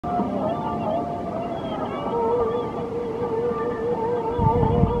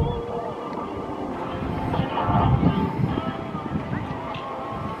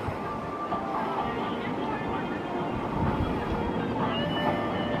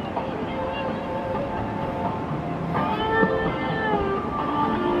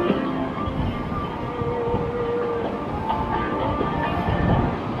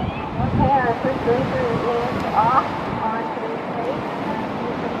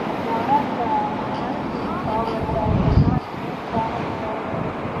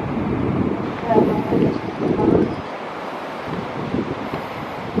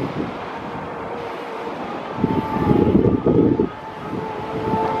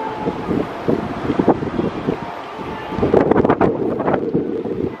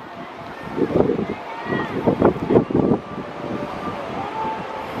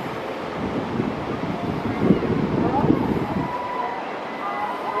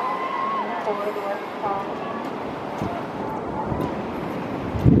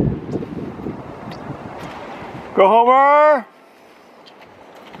Go Homer!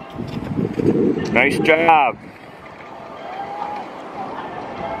 Nice job.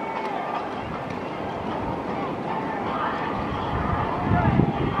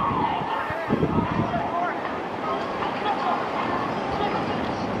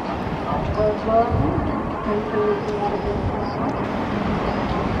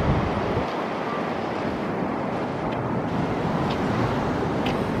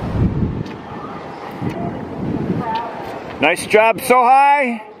 Nice job, so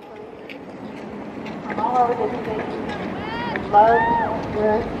high.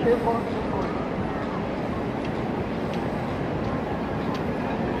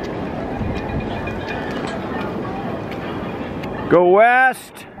 Go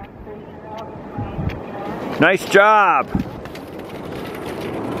west. Nice job.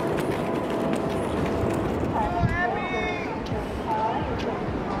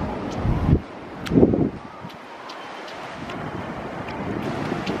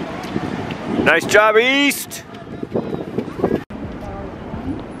 Nice job, east.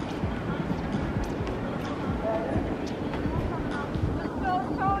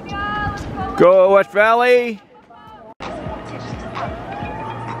 Go West Valley.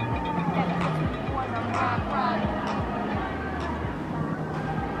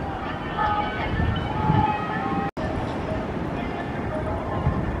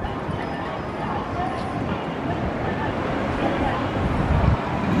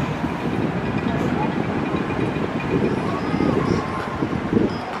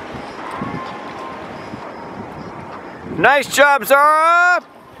 Nice job, Zara!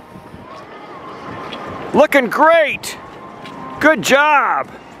 Looking great! Good job!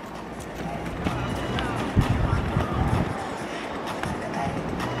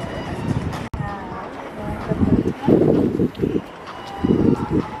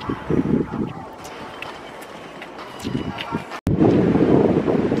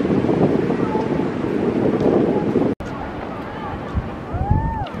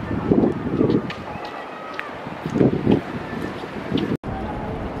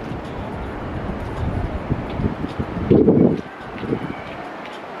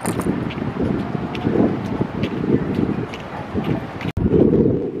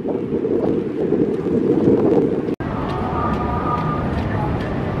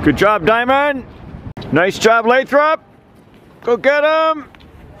 Good job, Dimond. Nice job, Lathrop. Go get him.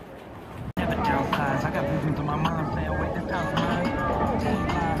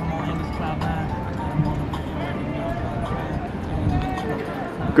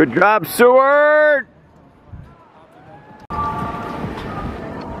 Good job, Seward.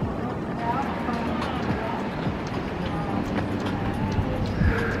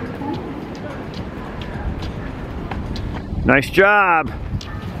 Nice job.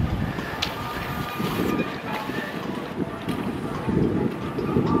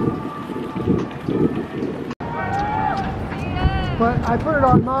 But I put it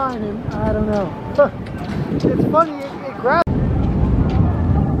on mine and I don't know. It's funny, it grabs.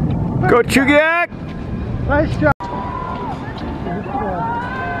 Go Chugiak! Nice job.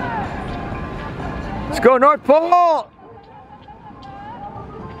 Let's go North Pole!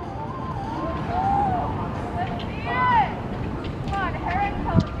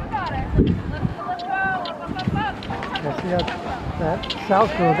 Yeah, see that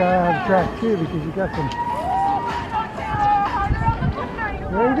South girl got out of track too because you got some.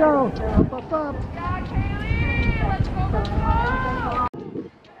 There you go. Up, up, up.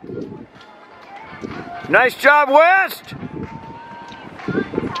 Nice job, West!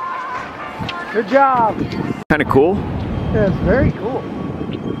 Good job. Kind of cool. Yeah, it's very cool.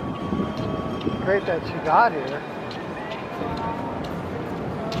 Great that she got here.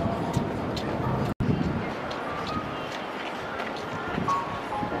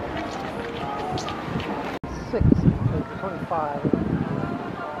 Six, 25.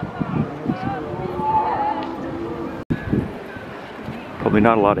 Probably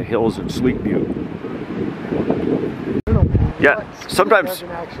not a lot of hills in Sleep Butte. Yeah, sometimes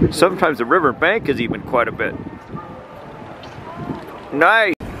the river bank is even quite a bit.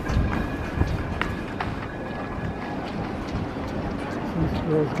 Nice.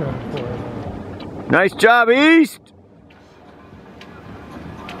 Nice job, East.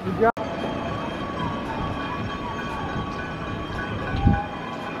 Good job.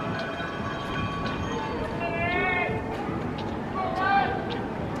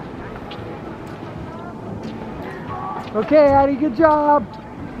 Okay, Addie, good job.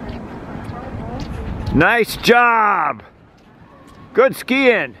 Nice job. Good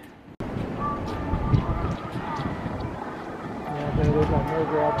skiing. got no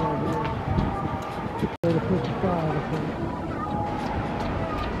grab on here. Go to 55, I think.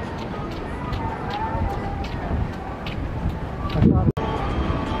 I thought it.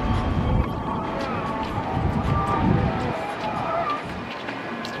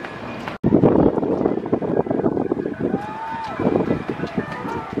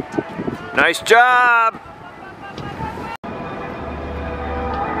 Nice job.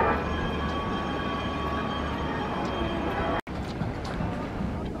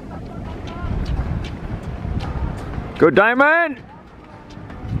 Go Dimond.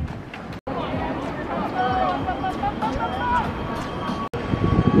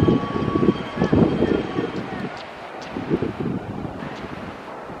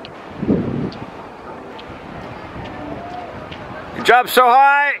 Good job, so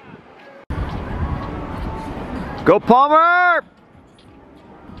high. Go Palmer!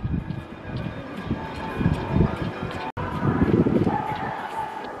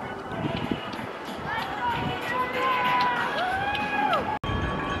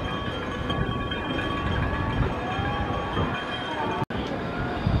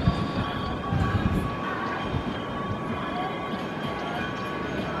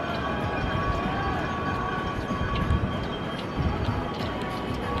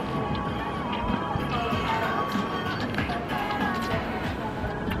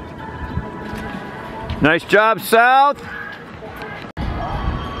 Nice job, South.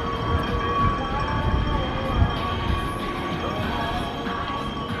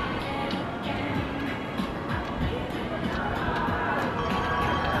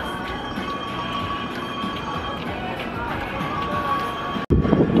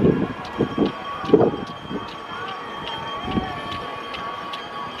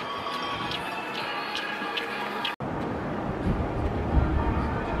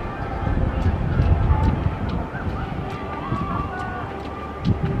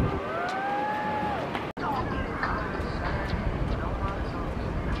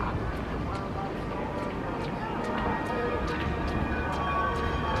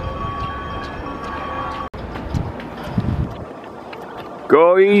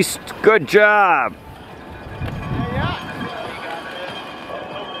 Go East, good job.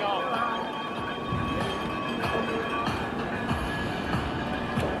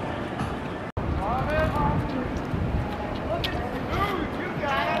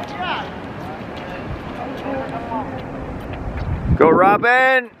 Go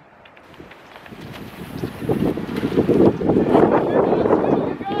Robin.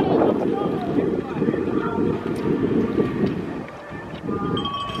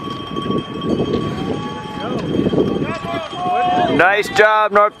 Nice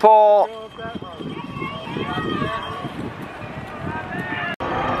job, North Pole.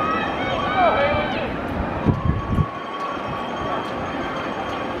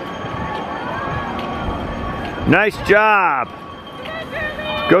 Nice job.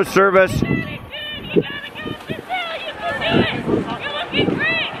 Go service. Kate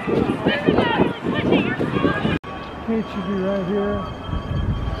should be right here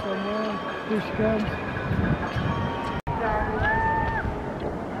somewhere. Here she comes.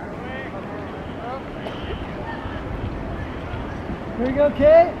 Here you go,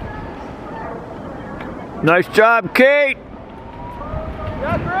 Kate. Nice job, Kate.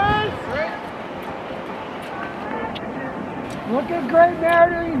 Yeah, Grace. Looking great,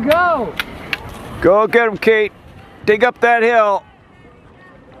 Meredith. You go. Go get him, Kate. Dig up that hill.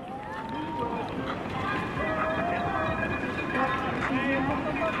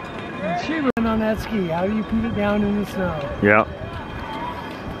 She ran on that ski. How do you put it down in the snow? Yeah.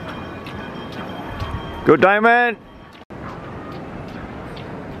 Go Dimond.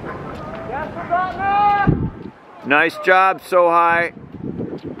 Nice job, so high.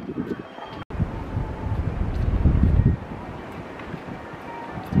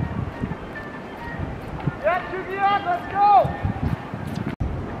 Let's go!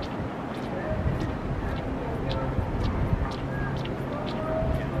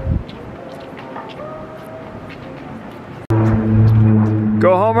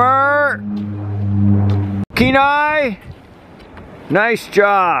 Go Homer. Kenai. Nice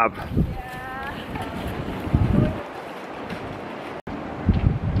job.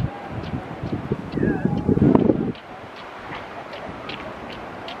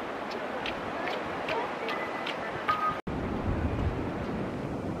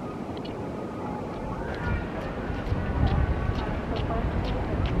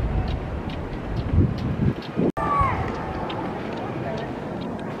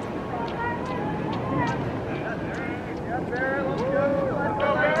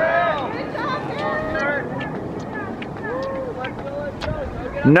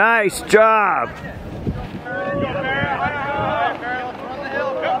 Nice job.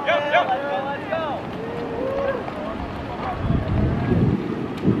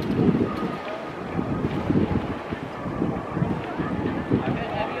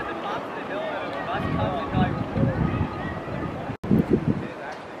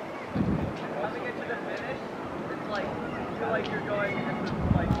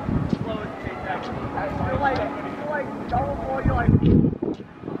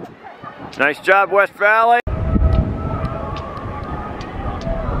 Nice job, West Valley.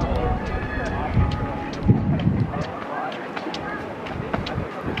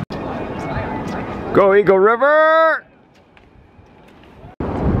 Go Eagle River.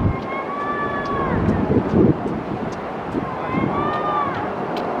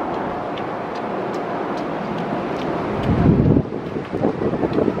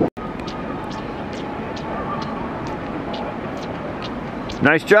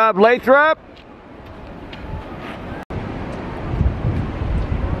 Nice job, Lathrop.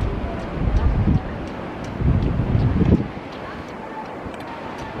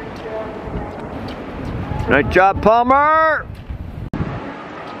 Nice job, Palmer.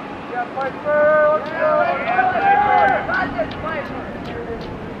 Yeah, Piper, let's go.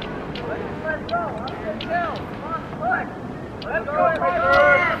 Let's go,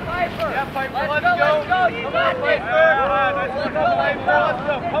 Piper. Yeah, Piper, let's go. You got this. Let's go, Piper. Let's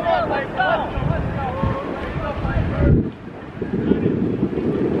go. Come on, Piper.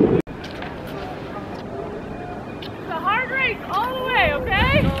 It's a hard race all the way,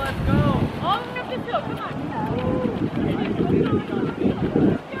 okay? Let's go. All the way up the hill. Come on.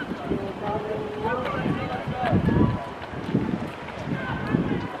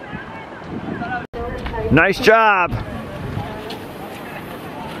 Nice job. And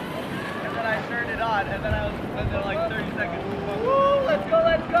then I turned it on, and then I was there like 30 seconds. Woo, let's go,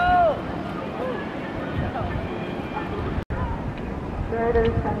 let's go!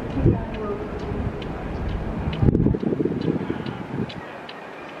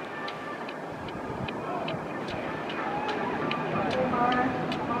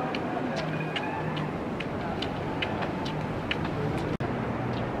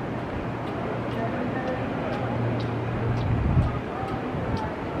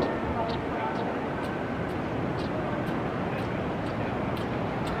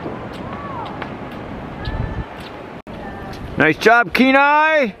 Nice job,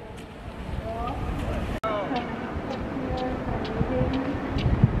 Kenai.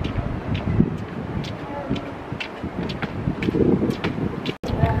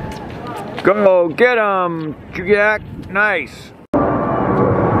 Go get him, Jack. Nice.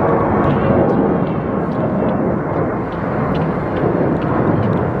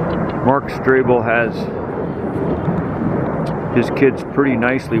 Mark Strabel has his kids pretty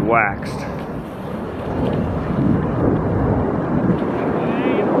nicely waxed.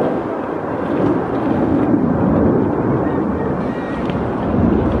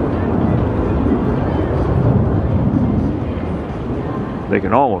 They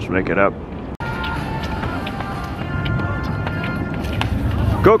can almost make it up.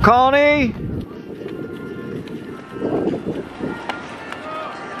 Go Colony!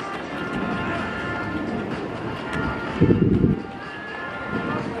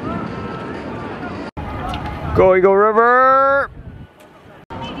 Go Eagle River!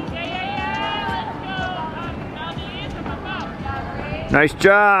 Nice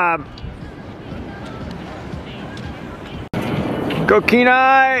job! Go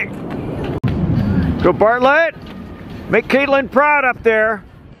Kenai! Go Bartlett! Make Caitlin proud up there!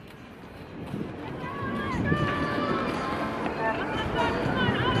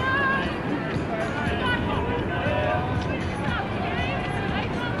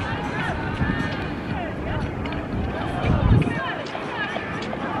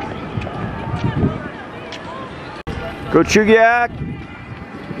 Go Chugiak!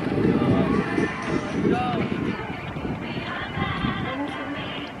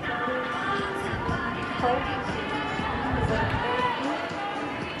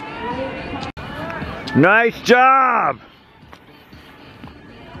 Nice job!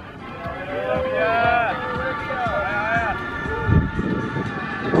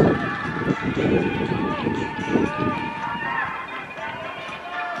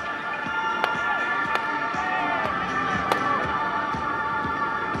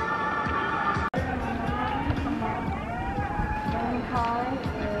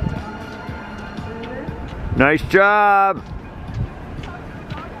 Nice job!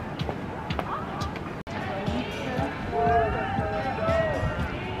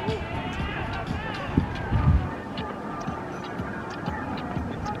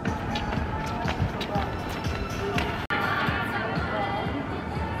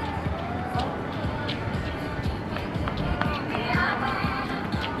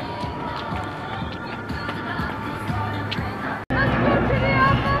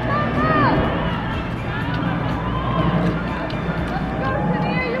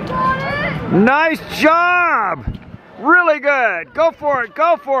 Nice job! Really good. Go for it,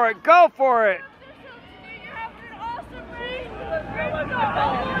 go for it, go for it. You're having an awesome race. Let's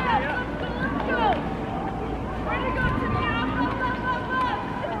go. Where'd you go, Timmy?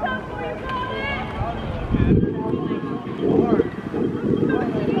 It's up for you, got it.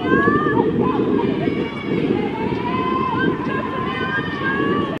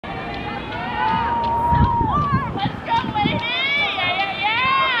 Let's go, lady.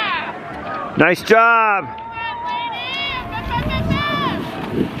 Yeah. Nice job.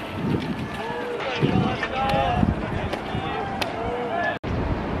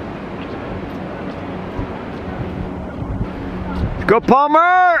 Go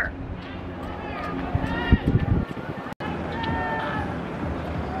Palmer!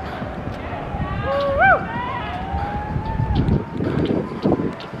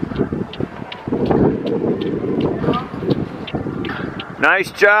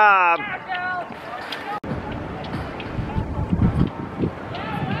 Nice job.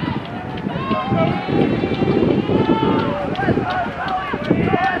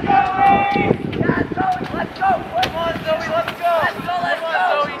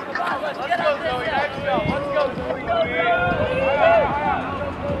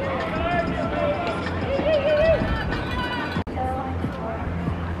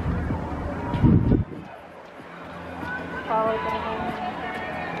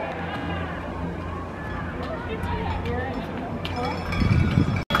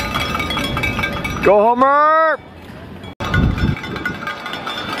 Go Homer!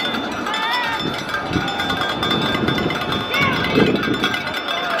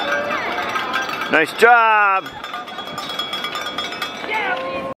 Nice job!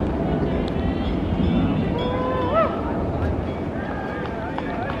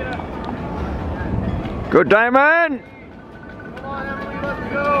 Go Dimond! Come on, Emily, let's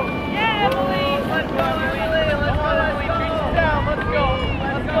go. Yeah, Emily. Let's go, Emily. Let's go, Emily. Reach it down. Let's go.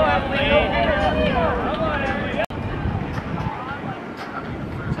 Let's go, Emily. Go get her. Come on, Emily.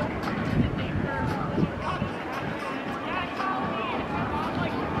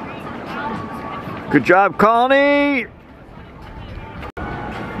 Good job, Connie!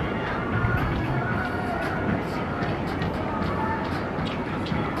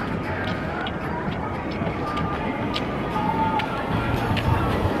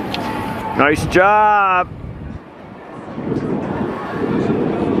 Nice job!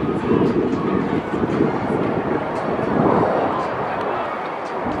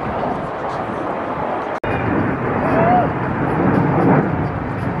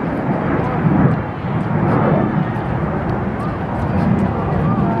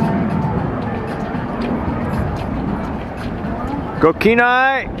 Go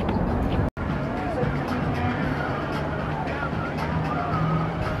Kenai!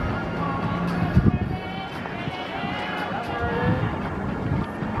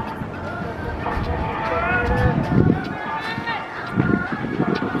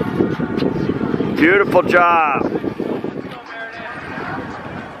 Beautiful job.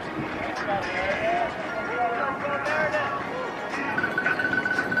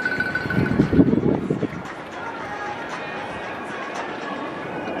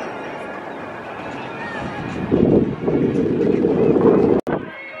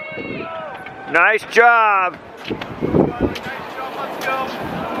 Nice job. Let's go.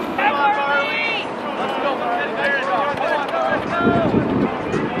 Come on, Marley. Let's go. Let's go.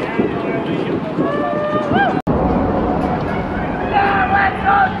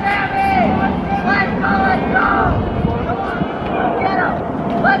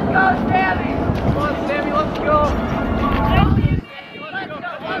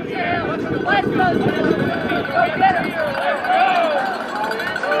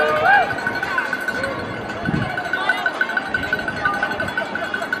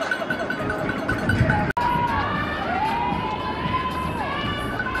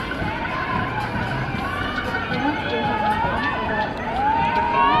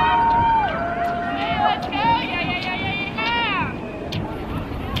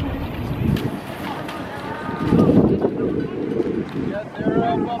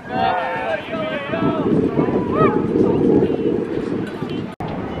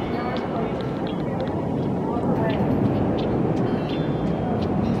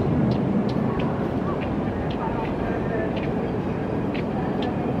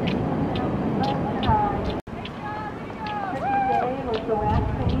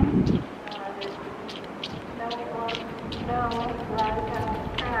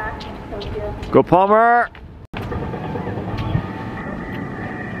 Go Palmer!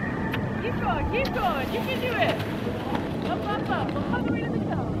 Keep going, you can do it. Up, up, up, all the way to the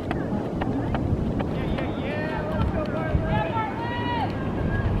top.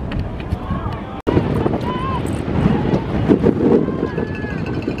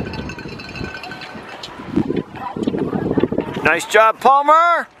 Nice job,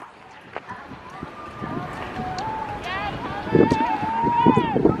 Palmer.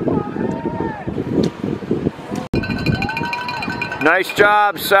 Nice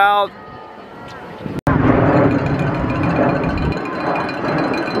job, Sal.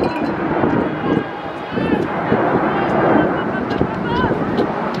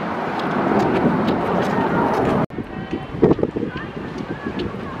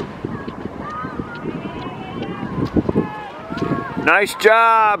 Nice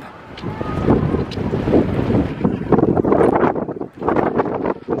job.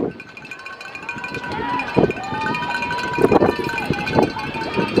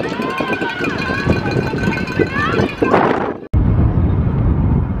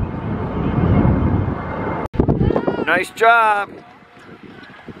 Nice job.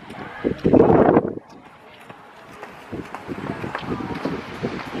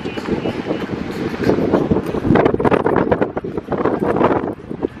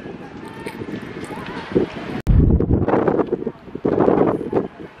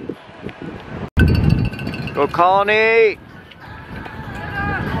 Go Colony.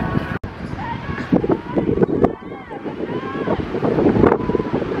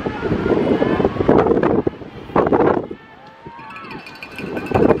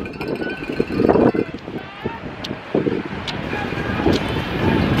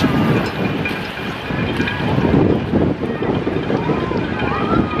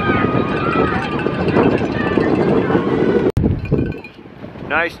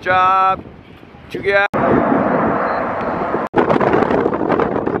 Nice job. What you got?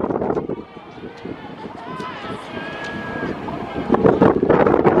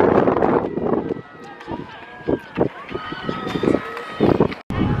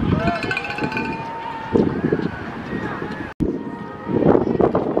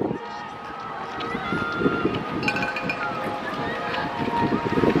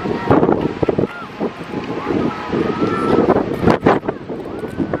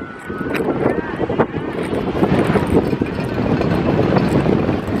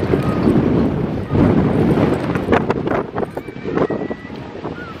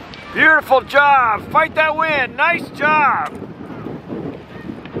 Beautiful job. Fight that wind. Nice job.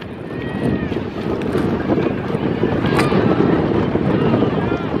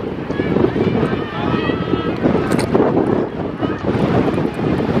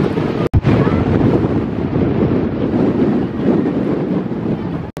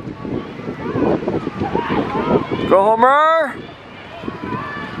 Go Homer.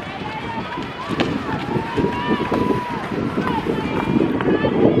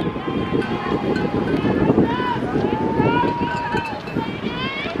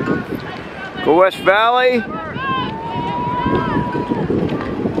 Go West Valley.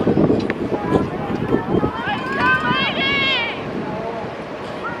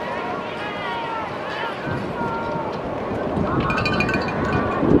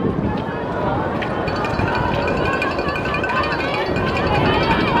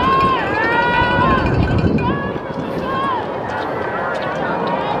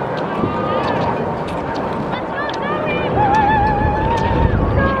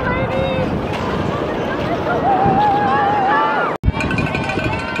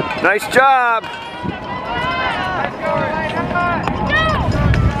 Nice job.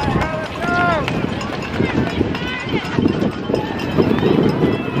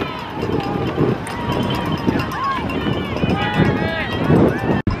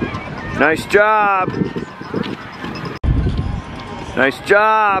 Nice job. Nice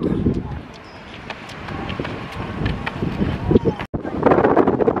job.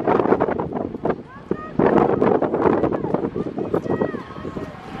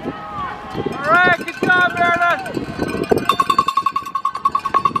 All right, good job, Meredith.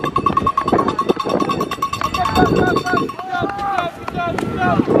 Good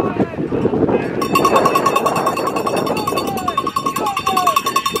job.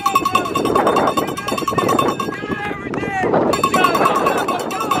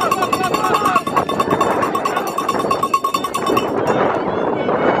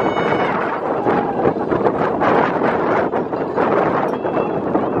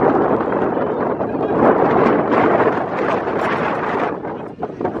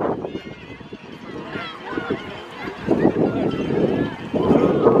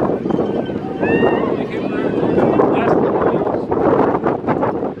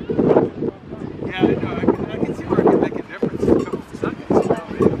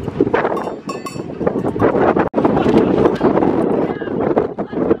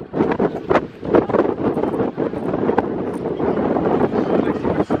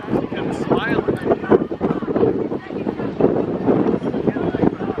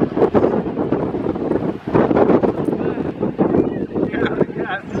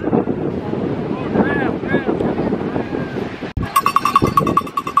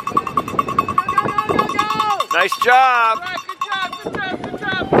 Nice job. All right, good job, good job, good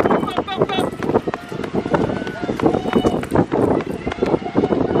job. Go, go, go.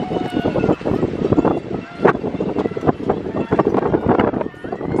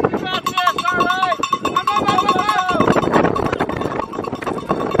 You got this, all right. Go, go, go, go,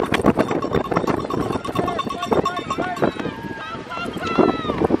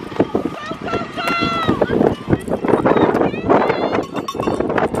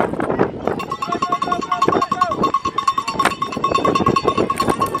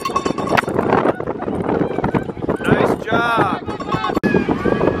 Nice job.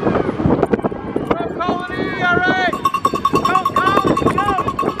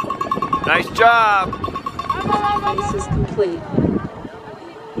 Nice job. Race is complete.